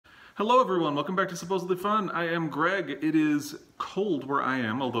Hello everyone, welcome back to Supposedly Fun. I am Greg. It is cold where I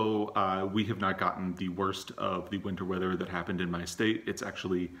am, although we have not gotten the worst of the winter weather that happened in my state. It's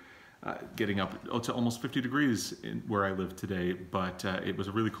actually getting up to almost 50 degrees where I live today, but it was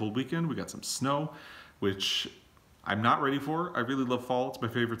a really cold weekend. We got some snow, which I'm not ready for. I really love fall. It's my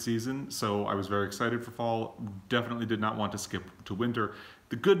favorite season, so I was very excited for fall. Definitely did not want to skip to winter.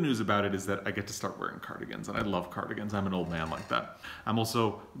 The good news about it is that I get to start wearing cardigans, and I love cardigans. I'm an old man like that. I'm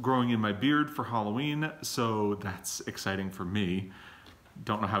also growing in my beard for Halloween, so that's exciting for me.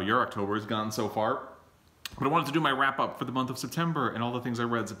 Don't know how your October has gone so far, but I wanted to do my wrap up for the month of September and all the things I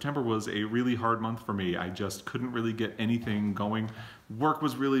read. September was a really hard month for me. I just couldn't really get anything going. Work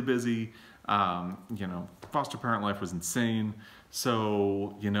was really busy. Foster parent life was insane.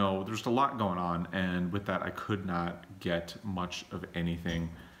 So, there's just a lot going on. And with that, I could not get much of anything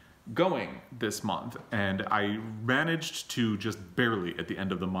going this month. And I managed to just barely at the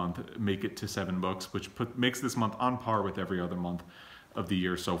end of the month make it to 7 books, which makes this month on par with every other month of the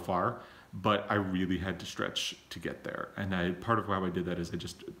year so far. But I really had to stretch to get there. And part of how I did that is I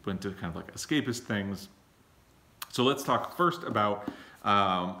just went to kind of like escapist things. So let's talk first about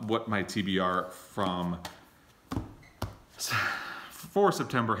what my TBR for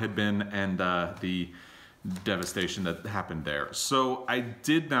September had been and the devastation that happened there. So I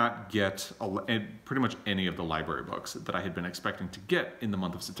did not get pretty much any of the library books that I had been expecting to get in the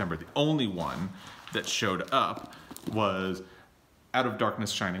month of September. The only one that showed up was Out of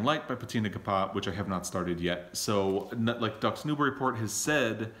Darkness Shining Light by Patina Kapat, which I have not started yet. So like Ducks Newburyport has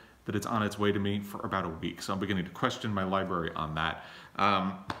said that it's on its way to me for about a week. So I'm beginning to question my library on that.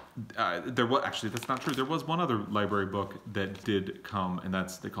 Actually, that's not true. There was one other library book that did come, and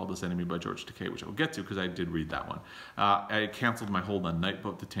that's They Called Us Enemy by George Takei, which I will get to because I did read that one. I canceled my hold on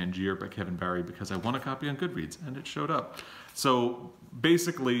Nightboat to Tangier by Kevin Barry because I won a copy on Goodreads, and it showed up. So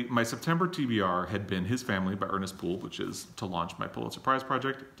basically, my September TBR had been His Family by Ernest Poole, which is to launch my Pulitzer Prize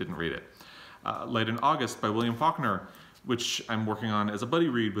project. Didn't read it. Late in August by William Faulkner, which I'm working on as a buddy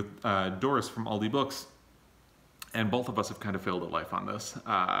read with Doris from Aldi Books. And both of us have kind of failed at life on this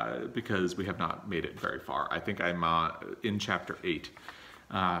because we have not made it very far. I think I'm in chapter 8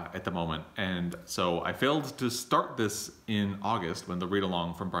 at the moment. And so I failed to start this in August when the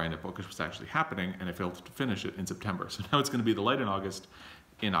read-along from Brian at Bookish was actually happening, and I failed to finish it in September. So now it's going to be The Light in August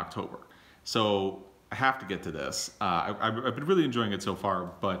in October. So I have to get to this. I've been really enjoying it so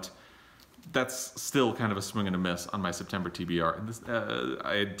far, but that's still kind of a swing and a miss on my September TBR. And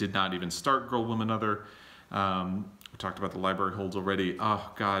I did not even start Girl, Woman, Other. We talked about the library holds already. Oh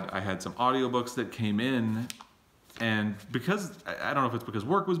God, I had some audiobooks that came in, and because, I don't know if it's because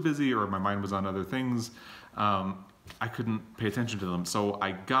work was busy or my mind was on other things, I couldn't pay attention to them. So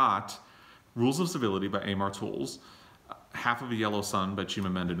I got Rules of Civility by Amar Tools, Half of a Yellow Sun by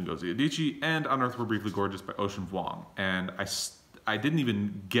Chimamanda Ngozi Adichie, and On Earth We're Briefly Gorgeous by Ocean Vuong. And I didn't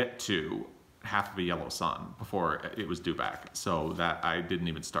even get to Half of a Yellow Sun before it was due back, so that I didn't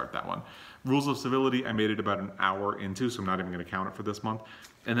even start that one. Rules of Civility, I made it about an hour into, so I'm not even going to count it for this month.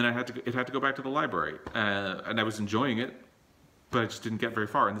 And then it had to go back to the library, and I was enjoying it, but I just didn't get very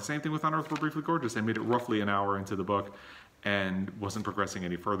far. And the same thing with On Earth We're Briefly Gorgeous. I made it roughly an hour into the book and wasn't progressing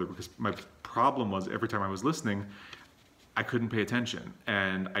any further because my problem was every time I was listening, I couldn't pay attention,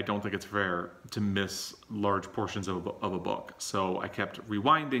 and I don't think it's fair to miss large portions of a book. So I kept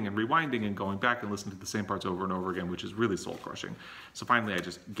rewinding and going back and listening to the same parts over and over again, which is really soul-crushing. So finally I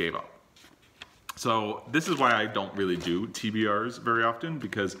just gave up. So this is why I don't really do TBRs very often,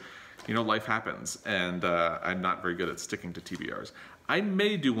 because life happens, and I'm not very good at sticking to TBRs. I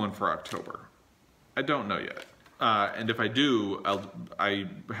may do one for October. I don't know yet. And if I do, I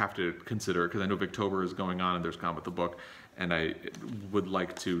have to consider it because I know Victober is going on and there's Gone with the Book, and I would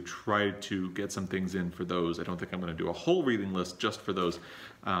like to try to get some things in for those. I don't think I'm going to do a whole reading list just for those,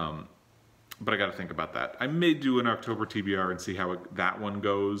 but I got to think about that. I may do an October TBR and see how that one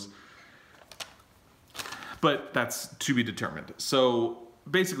goes, but that's to be determined. So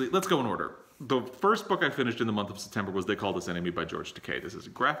basically, let's go in order. The first book I finished in the month of September was They Called Us Enemy by George Takei. This is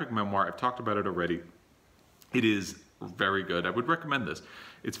a graphic memoir. I've talked about it already. It is very good. I would recommend this.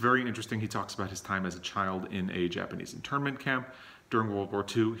 It's very interesting. He talks about his time as a child in a Japanese internment camp during World War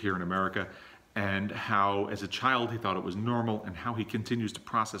II here in America, and how as a child he thought it was normal, and how he continues to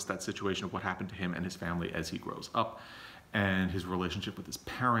process that situation of what happened to him and his family as he grows up, and his relationship with his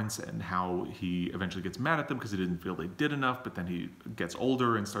parents, and how he eventually gets mad at them because he didn't feel they did enough, but then he gets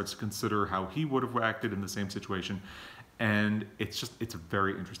older and starts to consider how he would have acted in the same situation. And it's a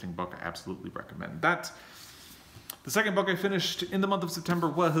very interesting book. I absolutely recommend that. The second book I finished in the month of September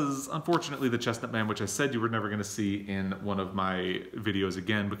was, unfortunately, The Chestnut Man, which I said you were never going to see in one of my videos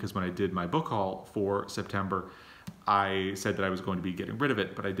again, because when I did my book haul for September, I said that I was going to be getting rid of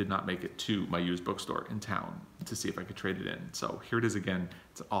it, but I did not make it to my used bookstore in town to see if I could trade it in. So here it is again.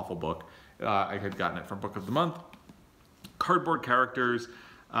 It's an awful book. I had gotten it from Book of the Month. Cardboard characters,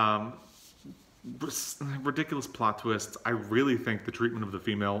 ridiculous plot twists. I really think the treatment of the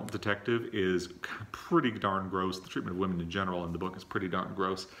female detective is pretty darn gross. The treatment of women in general in the book is pretty darn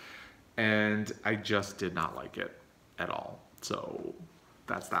gross. And I just did not like it at all. So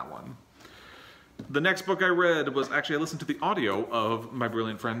that's that one. The next book I read was, actually I listened to the audio of My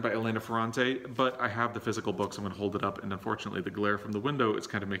Brilliant Friend by Elena Ferrante, but I have the physical book, so I'm going to hold it up, and unfortunately the glare from the window is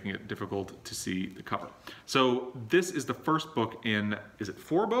kind of making it difficult to see the cover. So this is the first book in, is it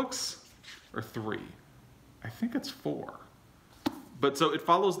 4 books? Or 3? I think it's 4. But so it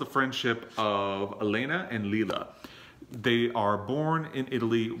follows the friendship of Elena and Lila. They are born in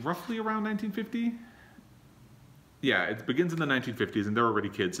Italy roughly around 1950. Yeah, it begins in the 1950s and they're already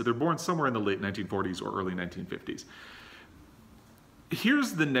kids. So they're born somewhere in the late 1940s or early 1950s.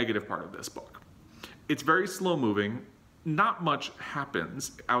 Here's the negative part of this book. It's very slow moving. Not much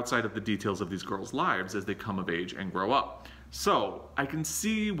happens outside of the details of these girls' lives as they come of age and grow up. So I can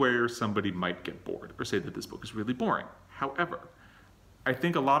see where somebody might get bored or say that this book is really boring. However, I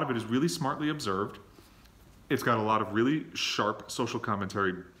think a lot of it is really smartly observed. It's got a lot of really sharp social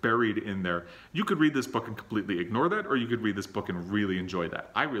commentary buried in there. You could read this book and completely ignore that, or you could read this book and really enjoy that.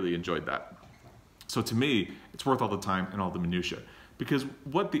 I really enjoyed that. So to me, it's worth all the time and all the minutiae. Because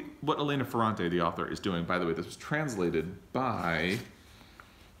what Elena Ferrante, the author, is doing, by the way, this was translated by,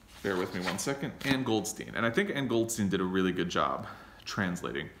 bear with me one second, Anne Goldstein. And I think Anne Goldstein did a really good job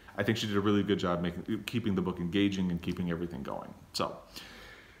translating. I think she did a really good job keeping the book engaging and keeping everything going. So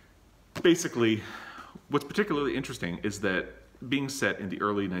basically, what's particularly interesting is that being set in the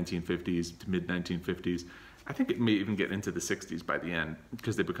early 1950s to mid 1950s, I think it may even get into the 60s by the end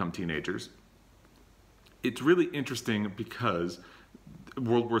because they become teenagers. It's really interesting because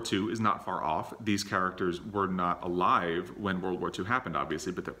World War II is not far off. These characters were not alive when World War II happened,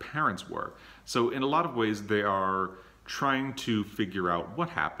 obviously, but their parents were. So in a lot of ways, they are trying to figure out what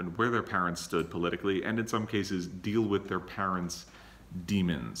happened, where their parents stood politically, and in some cases deal with their parents'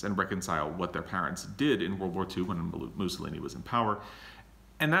 demons and reconcile what their parents did in World War II when Mussolini was in power.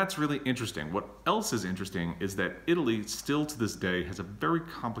 And that's really interesting. What else is interesting is that Italy still to this day has a very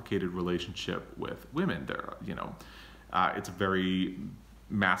complicated relationship with women. It's a very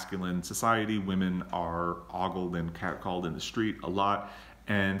masculine society. Women are ogled and catcalled in the street a lot,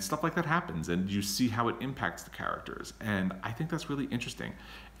 and stuff like that happens, and you see how it impacts the characters. And I think that's really interesting.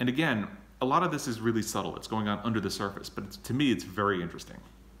 And again, a lot of this is really subtle. It's going on under the surface, but to me, it's very interesting.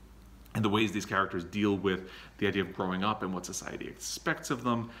 And the ways these characters deal with the idea of growing up and what society expects of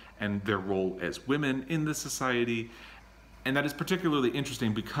them and their role as women in the society. And that is particularly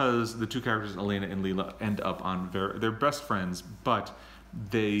interesting because the two characters, Elena and Lila, end up on they're best friends, but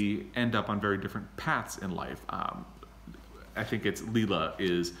they end up on very different paths in life. I think it's Lila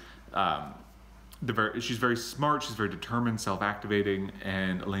is, she's very smart, she's very determined, self-activating,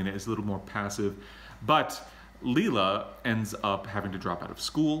 and Elena is a little more passive. But Lila ends up having to drop out of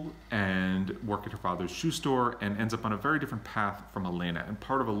school and work at her father's shoe store and ends up on a very different path from Elena. And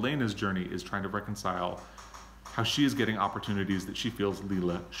part of Elena's journey is trying to reconcile how she is getting opportunities that she feels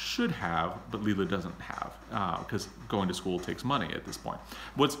Lila should have, but Lila doesn't have, because going to school takes money at this point.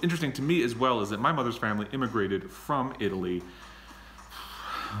 What's interesting to me as well is that my mother's family immigrated from Italy.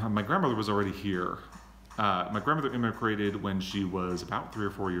 My grandmother was already here. My grandmother immigrated when she was about 3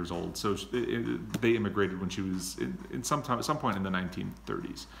 or 4 years old, so they immigrated when she was at some point in the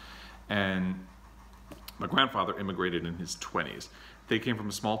 1930s. And my grandfather immigrated in his 20s. They came from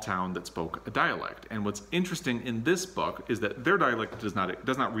a small town that spoke a dialect. And what's interesting in this book is that their dialect does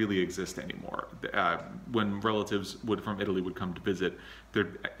not really exist anymore. When relatives from Italy would come to visit,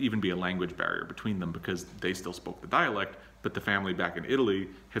 there'd even be a language barrier between them because they still spoke the dialect, but the family back in Italy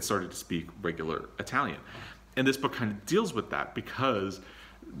had started to speak regular Italian. And this book kind of deals with that because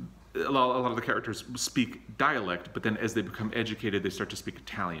a lot of the characters speak dialect, but then as they become educated, they start to speak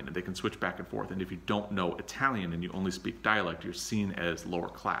Italian, and they can switch back and forth. And if you don't know Italian and you only speak dialect, you're seen as lower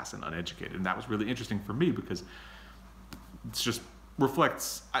class and uneducated. And that was really interesting for me because it's just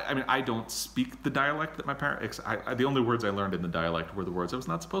reflects, I mean, I don't speak the dialect that my parents, the only words I learned in the dialect were the words I was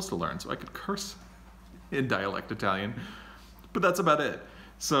not supposed to learn, so I could curse in dialect Italian, but that's about it.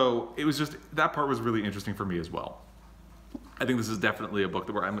 So it was just, that part was really interesting for me as well. I think this is definitely a book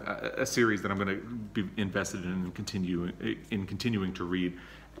that a series that I'm going to be invested in and continuing to read.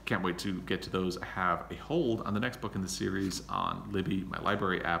 Can't wait to get to those. I have a hold on the next book in the series on Libby, my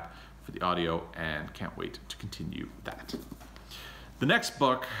library app, for the audio, and can't wait to continue that. The next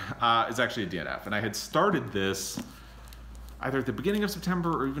book is actually a DNF, and I had started this either at the beginning of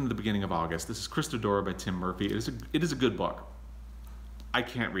September or even the beginning of August. This is Christodora by Tim Murphy. It is a good book. I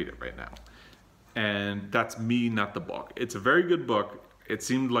can't read it right now. And that's me, not the book. It's a very good book. It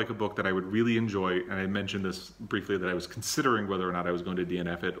seemed like a book that I would really enjoy, and I mentioned this briefly that I was considering whether or not I was going to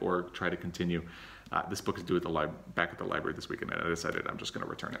DNF it or try to continue. This book is due at back at the library this weekend, and I decided I'm just going to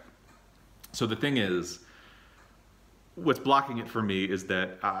return it. So the thing is, what's blocking it for me is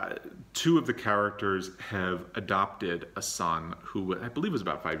that two of the characters have adopted a son who I believe was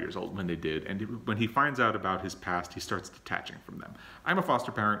about 5 years old when they did, and when he finds out about his past, he starts detaching from them. I'm a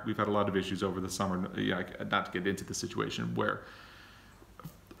foster parent. We've had a lot of issues over the summer, not to get into the situation, where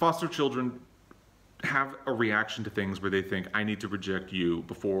foster children have a reaction to things where they think, I need to reject you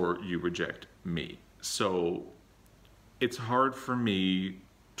before you reject me. So it's hard for me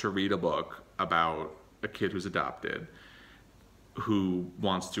to read a book about a kid who's adopted who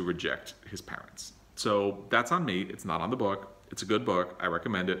wants to reject his parents. So that's on me. It's not on the book. It's a good book. I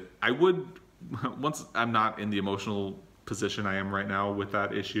recommend it. I would, once I'm not in the emotional position I am right now with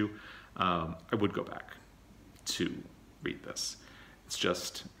that issue, I would go back to read this. It's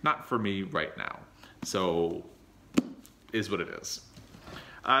just not for me right now. So, is what it is.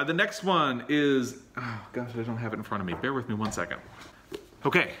 The next one is, oh gosh, I don't have it in front of me. Bear with me 1 second.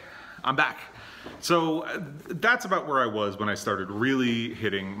 Okay, I'm back. So that's about where I was when I started really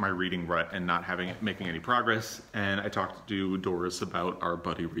hitting my reading rut and not making any progress. And I talked to Doris about our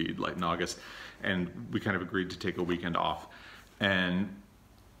buddy read Light in August, and we kind of agreed to take a weekend off. And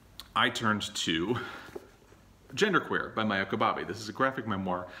I turned to Genderqueer by Maya Kobabe. This is a graphic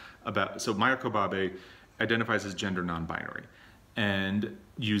memoir about, so Maya Kobabe identifies as gender non-binary and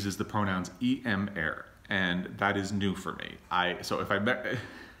uses the pronouns EM-er, and that is new for me. So if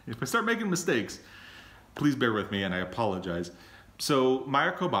I start making mistakes, please bear with me, and I apologize. So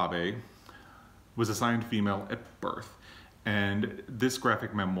Maya Kobabe was assigned female at birth, and this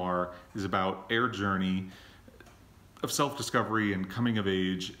graphic memoir is about their journey of self-discovery and coming of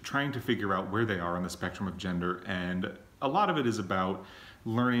age, trying to figure out where they are on the spectrum of gender, and a lot of it is about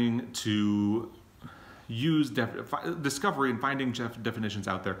learning to use discovery and finding definitions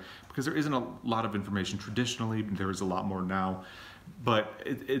out there, because there isn't a lot of information traditionally. There is a lot more now, but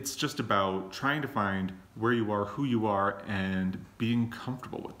it's just about trying to find where you are, who you are, and being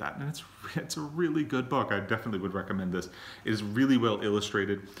comfortable with that. And it's a really good book. I definitely would recommend this. It is really well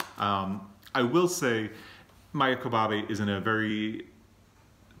illustrated. I will say Maya Kobabe is in a very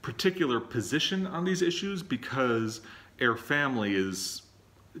particular position on these issues because her family is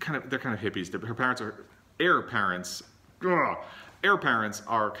they're kind of hippies. Her parents are heir parents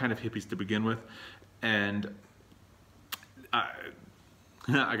are kind of hippies to begin with, and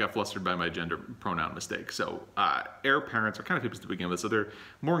I got flustered by my gender pronoun mistake. So heir parents are kind of hippies to begin with, so they're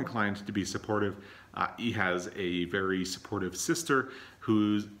more inclined to be supportive. He has a very supportive sister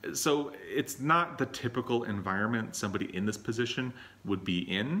so it's not the typical environment somebody in this position would be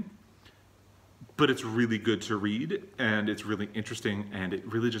in, but it's really good to read, and it's really interesting, and it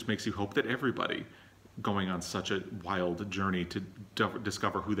really just makes you hope that everybody going on such a wild journey to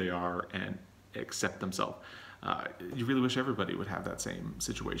discover who they are and accept themselves. You really wish everybody would have that same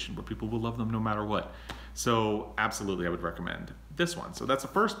situation where people will love them no matter what. So absolutely, I would recommend this one. So that's the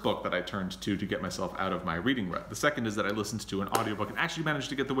first book that I turned to get myself out of my reading rut. The second is that I listened to an audiobook and actually managed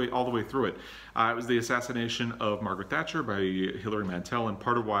to get all the way through it. It was The Assassination of Margaret Thatcher by Hilary Mantel, and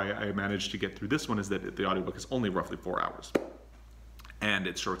part of why I managed to get through this one is that the audiobook is only roughly 4 hours. And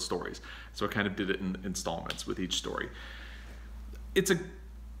it's short stories. So I kind of did it in installments with each story. It's a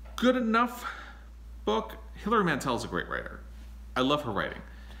good enough book. Hilary Mantel is a great writer. I love her writing.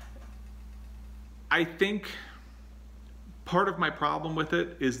 I think part of my problem with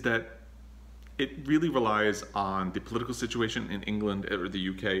it is that it really relies on the political situation in England or the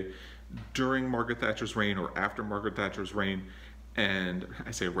UK during Margaret Thatcher's reign or after Margaret Thatcher's reign, and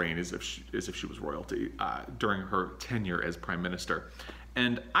I say reign as if she was royalty, during her tenure as Prime Minister.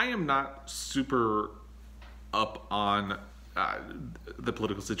 And I am not super up on the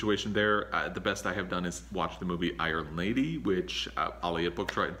political situation there. The best I have done is watch the movie Iron Lady, which Ollie at Book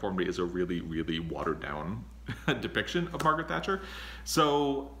Try informed me is a really, really watered down depiction of Margaret Thatcher.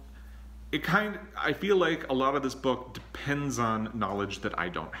 So I feel like a lot of this book depends on knowledge that I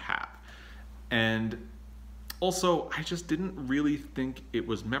don't have. And also, I just didn't really think it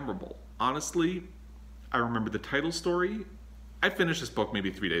was memorable. Honestly, I remember the title story. I finished this book maybe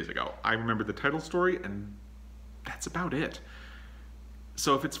 3 days ago. I remember the title story, and that's about it.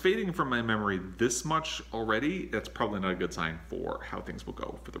 So if it's fading from my memory this much already, that's probably not a good sign for how things will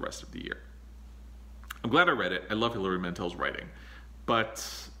go for the rest of the year. I'm glad I read it. I love Hilary Mantel's writing. But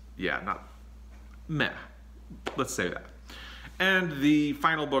yeah, not meh. Let's say that. And the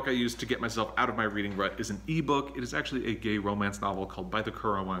final book I used to get myself out of my reading rut is an ebook. It is actually a gay romance novel called By the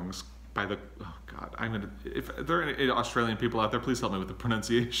Currawongs. Oh God, if there are any Australian people out there, please help me with the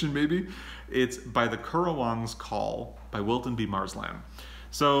pronunciation maybe. It's By the Currawongs Call by Wilton B. Marsland.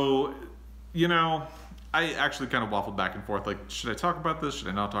 So, you know, I actually kind of waffled back and forth, like, should I talk about this? Should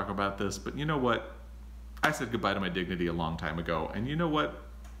I not talk about this? But you know what? I said goodbye to my dignity a long time ago. And you know what?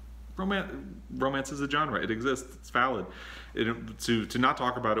 Romance is a genre. It exists. It's valid. To not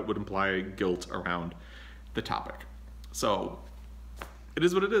talk about it would imply guilt around the topic. So it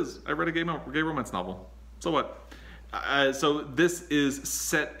is what it is. I read a gay romance novel. So what? So this is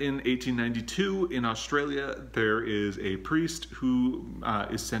set in 1892 in Australia. There is a priest who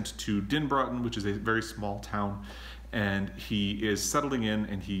is sent to Dinbroughton, which is a very small town, and he is settling in,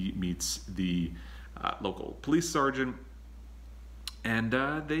 and he meets the local police sergeant, and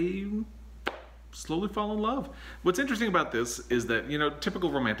they slowly fall in love. What's interesting about this is that, you know, typical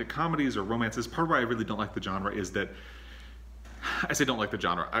romantic comedies or romances, part of why I really don't like the genre is that, I say don't like the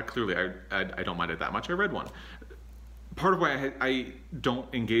genre, clearly I don't mind it that much. I read one. Part of why I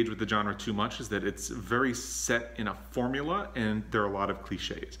don't engage with the genre too much is that it's very set in a formula, and there are a lot of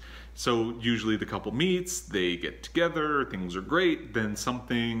cliches. So usually the couple meets, they get together, things are great, then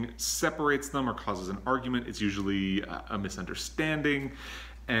something separates them or causes an argument. It's usually a misunderstanding,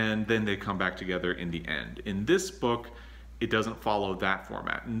 and then they come back together in the end. In this book, it doesn't follow that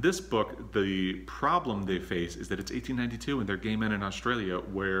format. In this book, the problem they face is that it's 1892 and they're gay men in Australia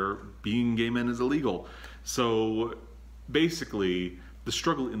where being gay men is illegal. So basically, the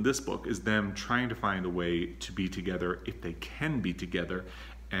struggle in this book is them trying to find a way to be together if they can be together,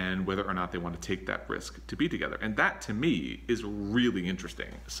 and whether or not they want to take that risk to be together. And that, to me, is really interesting.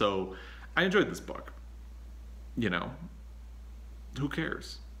 So I enjoyed this book. You know, who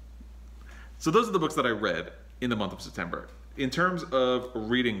cares? So those are the books that I read in the month of September. In terms of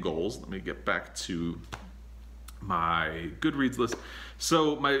reading goals, let me get back to my Goodreads list.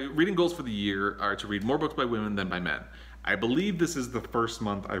 So my reading goals for the year are to read more books by women than by men. I believe this is the first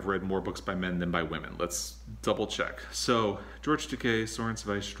month I've read more books by men than by women. Let's double check. So George Takei, Soren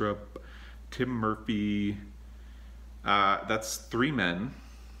Sveistrup, Tim Murphy, that's 3 men.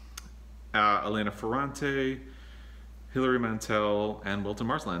 Elena Ferrante, Hilary Mantel, and Wilton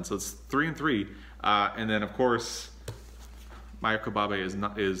Marsland. So it's 3 and 3. And then of course, Maya Kobabe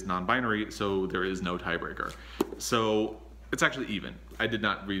is non-binary, so there is no tiebreaker. So it's actually even. I did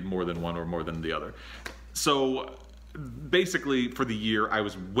not read more than one or more than the other. So basically, for the year, I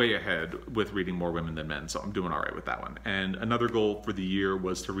was way ahead with reading more women than men, so I'm doing all right with that one. And another goal for the year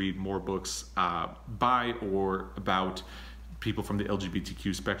was to read more books by or about people from the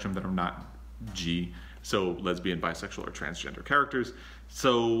LGBTQ spectrum that are not G, so lesbian, bisexual, or transgender characters.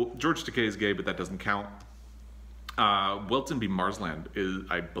 So George Takei is gay, but that doesn't count. Wilton B. Marsland is,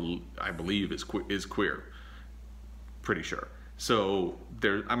 I believe, is queer. Pretty sure. So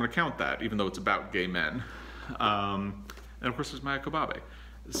I'm going to count that, even though it's about gay men. And of course there's Maya Kobabe.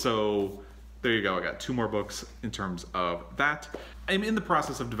 So there you go. I got 2 more books in terms of that. I'm in the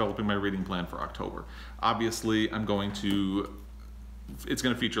process of developing my reading plan for October. Obviously, it's going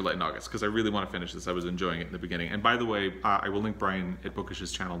to feature late in August because I really want to finish this. I was enjoying it in the beginning. And by the way, I will link Brian at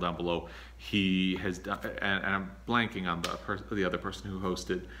Bookish's channel down below. He has done, and I'm blanking on the other person who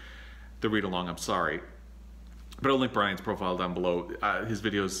hosted the read along. I'm sorry. But I'll link Brian's profile down below. His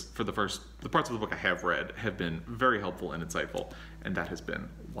videos for the parts of the book I have read have been very helpful and insightful, and that has been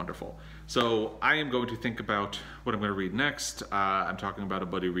wonderful. So I am going to think about what I'm going to read next. I'm talking about a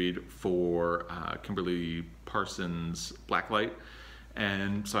buddy read for Kimberly Parsons' Blacklight,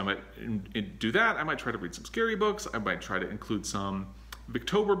 and so I might do that. I might try to read some scary books. I might try to include some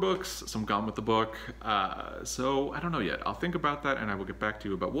Victober books, some Gone with the Book. So I don't know yet. I'll think about that, and I will get back to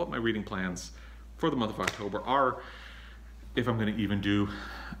you about what my reading plans for the month of October are, if I'm going to even do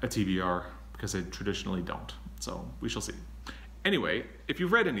a TBR, because I traditionally don't. So we shall see. Anyway, if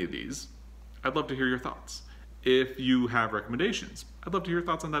you've read any of these, I'd love to hear your thoughts. If you have recommendations, I'd love to hear your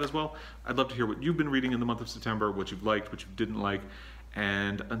thoughts on that as well. I'd love to hear what you've been reading in the month of September, what you've liked, what you didn't like.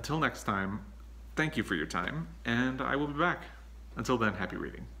 And until next time, thank you for your time, and I will be back. Until then, happy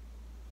reading.